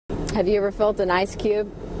Have you ever felt an ice cube?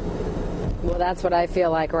 Well, that's what I feel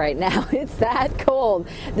like right now. It's that cold.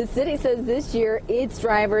 The city says this year its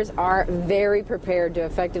drivers are very prepared to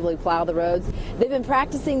effectively plow the roads. They've been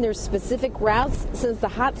practicing their specific routes since the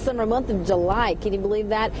hot summer month of July. Can you believe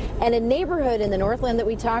that? And a neighborhood in the Northland that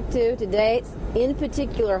we talked to today in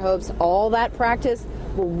particular hopes all that practice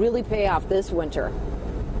will really pay off this winter.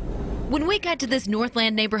 When we got to this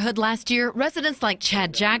Northland neighborhood last year, residents like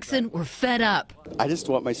Chad Jackson were fed up. I just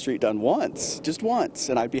want my street done once, just once,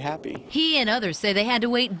 and I'd be happy. He and others say they had to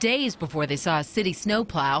wait days before they saw a city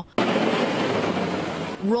snowplow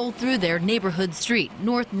roll through their neighborhood street,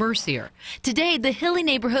 North Mercier. Today, the hilly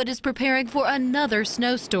neighborhood is preparing for another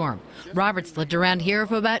snowstorm. Robert's lived around here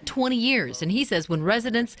for about 20 years, and he says when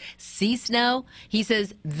residents see snow, he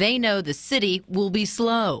says they know the city will be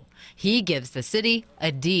slow. He gives the city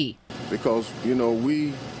a D. Because, you know,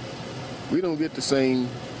 we don't get the same,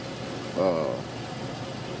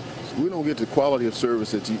 we don't get the quality of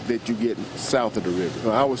service that you get south of the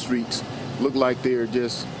river. Our streets look like they're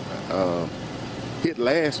just hit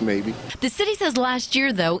last, maybe. The city says last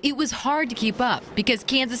year, though, it was hard to keep up because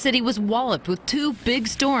Kansas City was walloped with 2 big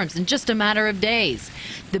storms in just a matter of days.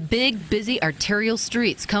 The big, busy arterial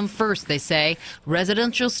streets come first, they say.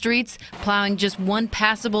 Residential streets, plowing just one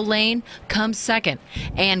passable lane, come second.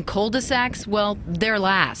 And cul-de-sacs, well, they're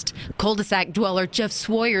last. Cul-de-sac dweller Jeff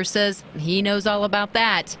Swoyer says he knows all about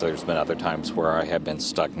that. There's been other times where I have been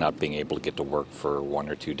stuck not being able to get to work for 1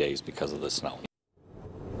 or 2 days because of the snow.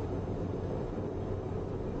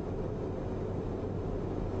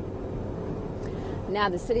 Now,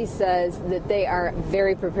 the city says that they are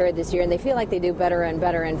very prepared this year, and they feel like they do better and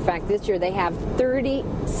better. In fact, this year they have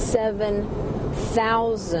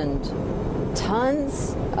 37,000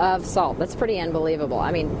 tons of salt. That's pretty unbelievable.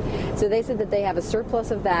 I mean, so they said that they have a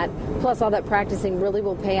surplus of that, plus all that practicing really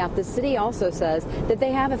will pay off. The city also says that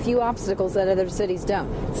they have a few obstacles that other cities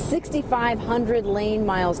don't. 6,500 lane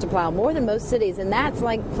miles to plow, more than most cities, and that's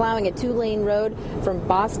like plowing a 2-lane road from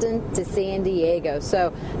Boston to San Diego.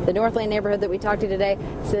 So the Northland neighborhood that we talked to today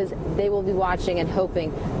says they will be watching and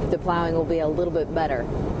hoping the plowing will be a little bit better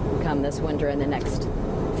come this winter in the next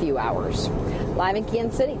few hours. Live in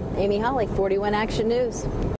Kansas City, Amy Holly, 41 Action News.